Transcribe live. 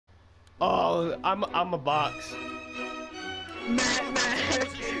Oh, I'm a box.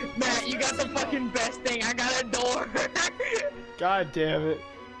 Matt, you got the fucking best thing. I got a door. God damn it.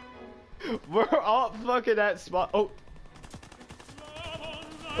 We're all fucking at spot. Oh.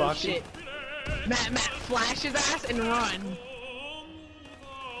 Oh shit. Matt, flash his ass and run.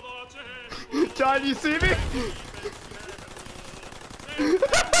 John, you see me?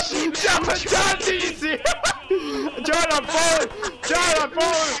 John, do you see? John, I'm falling. John, I'm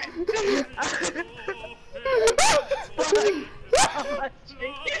falling. God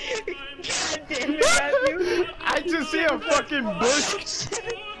damn it, Matthew. I just see a fucking bush.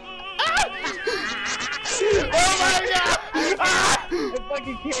 Oh my god! I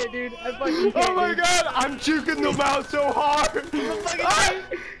fucking can't, dude. I fucking can't. Oh my god! I'm juking them out so hard!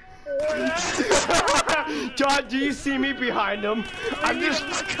 John, do you see me behind him?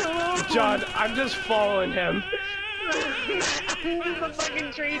 John, I'm just following him. I'm just a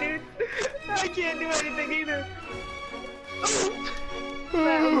fucking tree, dude. I can't do anything either.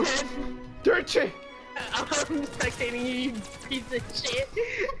 Dirt tree! I'm spectating you, you piece of shit.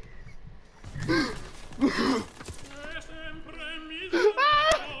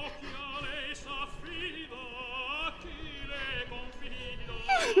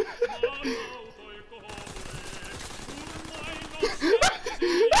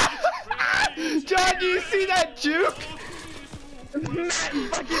 John, do you see that juke? Matt,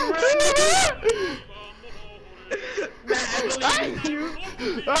 fucking run! Matt, I believe you.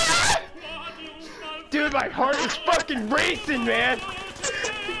 Dude, my heart is fucking racing, man!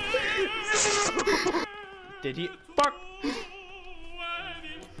 Did he? Fuck!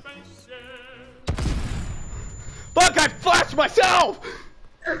 Fuck, I flashed myself!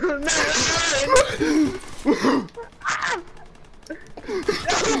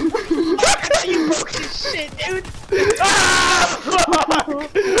 You broke this shit, dude! Ah, fuck!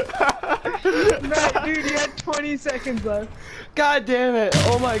 Matt, dude, you had 20 seconds left. God damn it!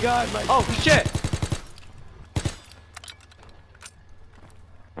 Oh my god, my— oh shit!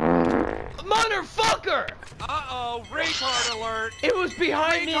 Motherfucker! Uh-oh, retard alert! It was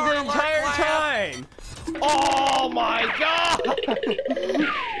behind me the entire time! Oh my god!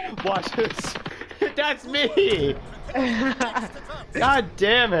 Watch this. That's me! God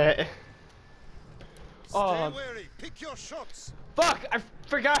damn it! Oh, Pick your shots. fuck! I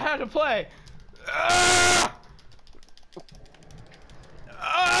forgot how to play! Ah!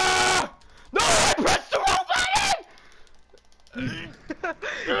 Ah! No! I pressed the wrong button! What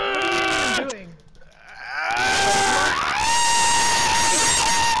are you doing?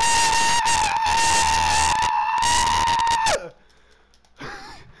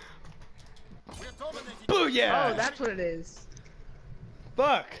 Booyah! Oh, that's what it is.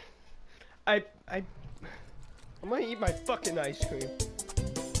 Fuck! I'm gonna eat my fucking ice cream.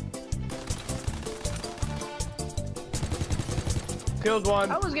 Killed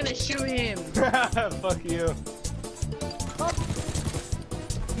one. I was gonna shoot him. Fuck you. Oh.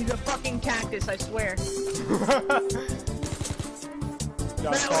 He's a fucking cactus, I swear.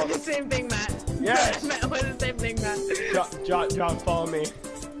 Matt, we're the same thing, Matt. Yes. Matt, we're the same thing, Matt. John, follow me.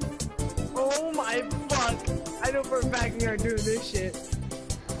 Oh my fuck. I know for a fact we are doing this shit.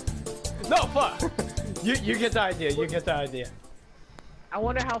 No, fuck. You get the idea. You get the idea. I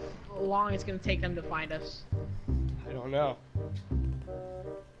wonder how long it's gonna take them to find us. I don't know.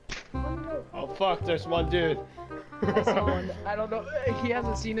 Oh fuck, there's one dude. I don't know. He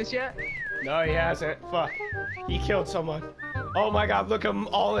hasn't seen us yet. No, he hasn't. Fuck. He killed someone. Oh my god, look at them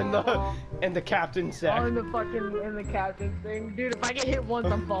all in the captain's sack. All in the captain thing. Dude, if I get hit once,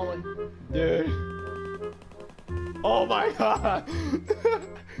 I'm falling. Dude. Oh my god.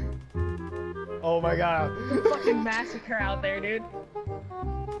 Oh my god. There's a fucking massacre out there, dude.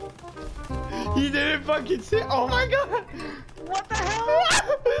 He didn't fucking see. Oh my god. What the hell?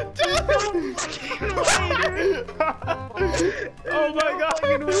 Dude. Oh my god.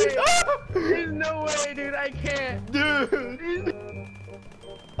 There's no way, dude. I can't. Dude.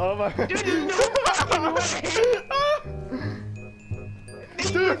 Oh my god. Dude, there's no fucking way.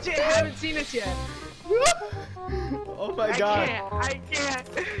 These legit haven't seen us yet. Oh my god. I can't.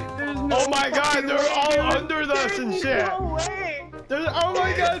 There's no Oh my god, they're way, all dude. under us and shit. There's no way. Oh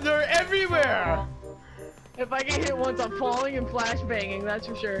my god, they're everywhere. If I get hit once, I'm falling and flashbanging, that's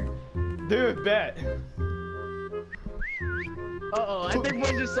for sure. Dude, bet. Uh-oh, I think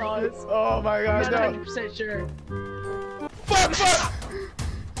one just saw us. Oh my god, I'm no. not 100% sure. Fuck, fuck!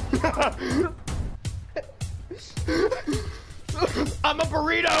 I'm a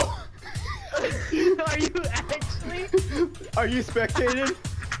burrito! Are you actually? Are you spectating?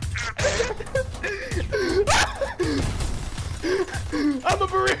 I'm a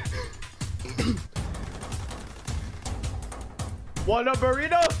burrito! Want a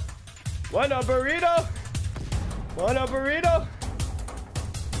burrito? Want a burrito? Want a burrito?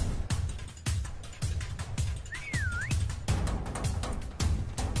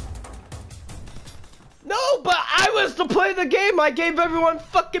 No, but I was to play the game. I gave everyone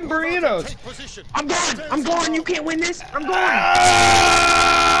fucking burritos. Take position. I'm going. I'm going. You can't win this. I'm going. Ah!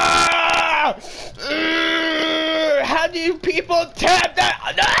 How do you people tap that?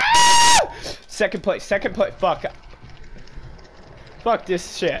 Ah! Second place. Second place. Fuck. Fuck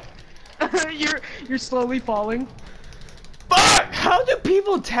this shit. You're slowly falling. Fuck! How do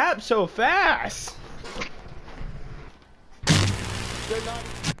people tap so fast? They're not.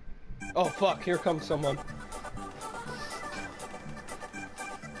 Oh fuck! Here comes someone.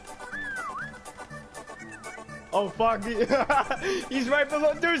 Oh fuck! He's right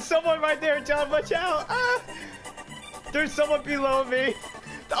below. There's someone right there, John. Watch out! Ah! There's someone below me.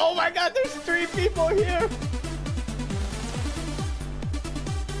 Oh my god! There's 3 people here.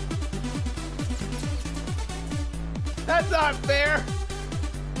 That's not fair.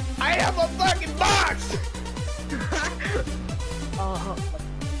 I have a fucking box.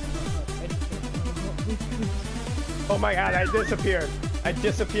 Oh my god, I disappeared. I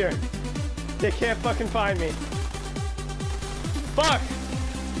disappeared. They can't fucking find me. Fuck!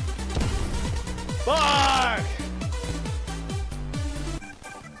 Fuck!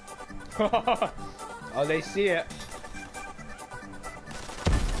 Oh, they see it.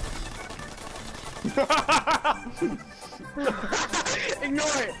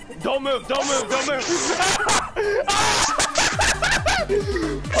 Ignore it. Don't move, don't move, don't move.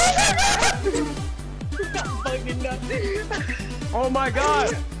 Fucking nuts. Oh my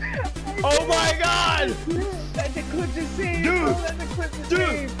god! Oh my god! That's a clip to save. Dude! Oh, that's a clip to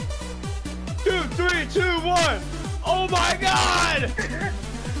save. 2, 3, 2, 1! Oh my god!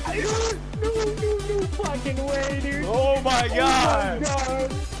 No fucking way, dude. Oh my god!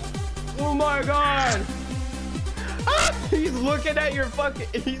 Oh my god! Ah, he's looking at your fucking.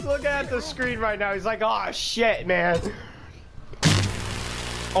 He's looking at the screen right now. He's like, oh shit, man.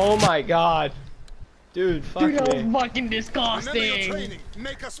 Oh my god. Dude, fuck Dude, that me. was fucking Remember your disgusting. training.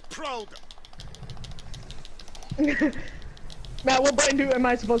 Make us proud. Matt, what button am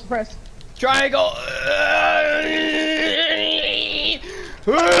I supposed to press? Triangle.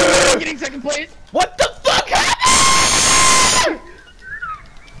 Getting second place. What the fuck happened?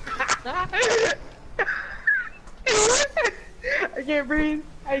 I can't breathe.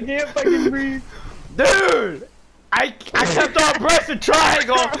 I can't fucking breathe. Dude! I kept on pressing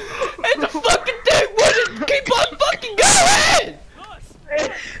triangle and the fucking thing wouldn't keep on fucking going!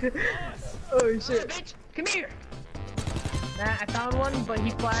 Oh shit. Bitch, come here. Nah, I found one, but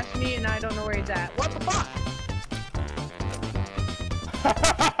he flashed me and I don't know where he's at. What the fuck?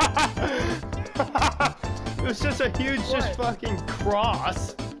 It was just a huge, just fucking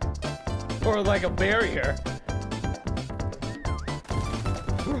cross. Or like a barrier.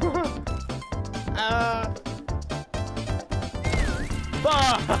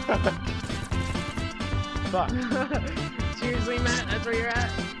 Fuck! Fuck. Seriously, Matt, that's where you're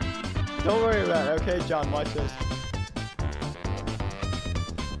at? Don't worry about it, okay, John, watch this.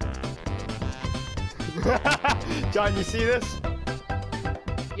 John, you see this?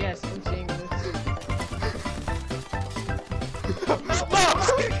 Yes, I'm seeing this. Matt,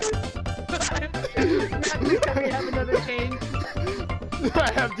 we have another change.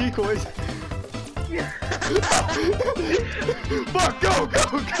 I have decoys. Fuck, go!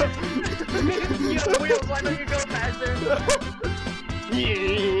 You have wheels, why don't you go faster?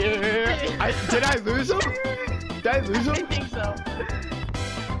 Yeah. Did I lose him? Did I lose I him? think so.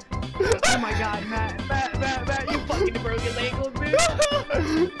 Oh my god, Matt, you fucking broke your leg, old dude.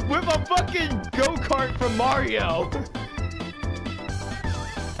 With a fucking go-kart from Mario.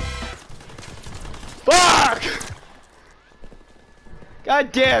 Fuck!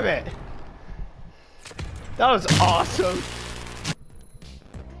 God damn it. That was awesome.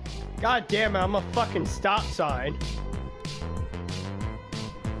 God damn it, I'm a fucking stop sign.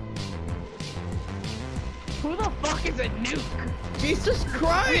 Who the fuck is a nuke? Jesus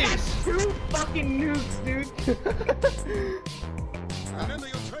Christ! 2 fucking nukes, dude. Remember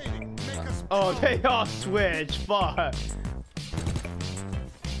your training. Make us Oh, they all switch. Fuck.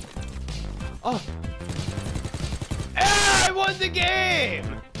 Oh. Ah, I won the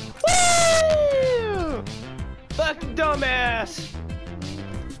game! Woo! Fucking dumbass.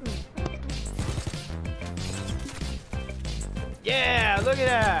 Yeah, look at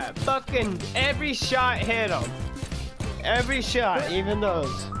that. Fucking every shot hit him. Every shot, even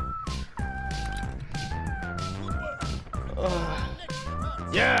those.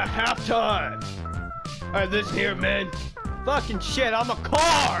 Yeah, halftime. Alright, listen here, man. Fucking shit, I'm a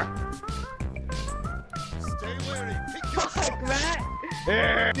car! Stay wary. Pick your Fuck, Matt.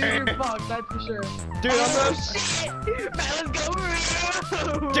 Dude, Dude, you're fucked, that's for sure. I'm Oh, gonna... shit! Matt, let's go for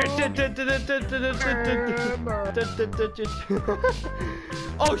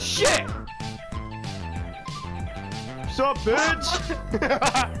Oh shit! What's up, bitch?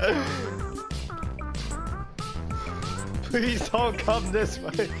 Please don't come this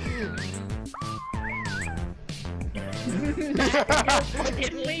way.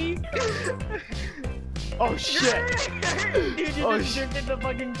 Fucking leave. Oh shit! Dude, you Oh, just drifted the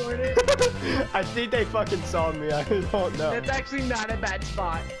fucking corner. I think they fucking saw me. I don't know. That's actually not a bad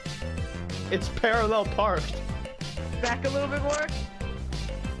spot. It's parallel parked. Back a little bit more.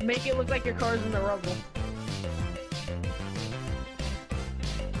 Make it look like your car's in the rubble.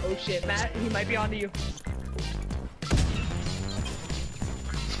 Oh shit, Matt, he might be onto you.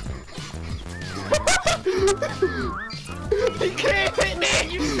 He can't hit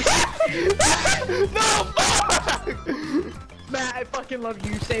me! No, fuck! Matt, I fucking love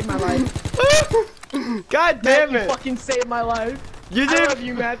you. You saved my life. God damn Matt, it! you fucking saved my life. You I didn't, love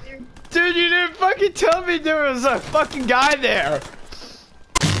you, Matthew. dude. You didn't fucking tell me there was a fucking guy there.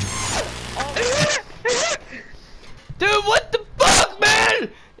 Dude, what the fuck, man?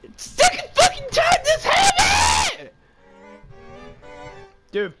 It's second fucking time this happened!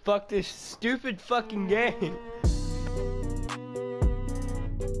 Dude, fuck this stupid fucking game.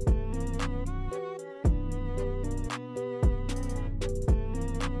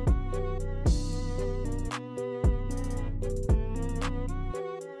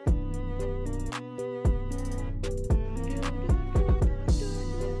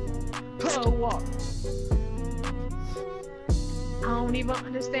 What? I don't even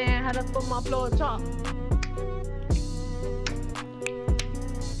understand how to put my floor top.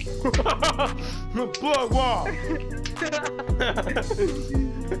 Blood wall.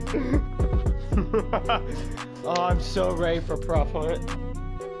 Oh, I'm so ready for prop hunt.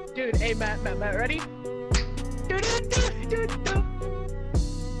 Dude, hey Matt, ready?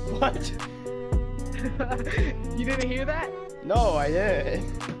 What? You didn't hear that? No, I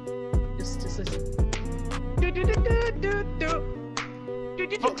didn't. Just listen.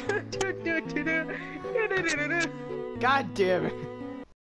 God damn it.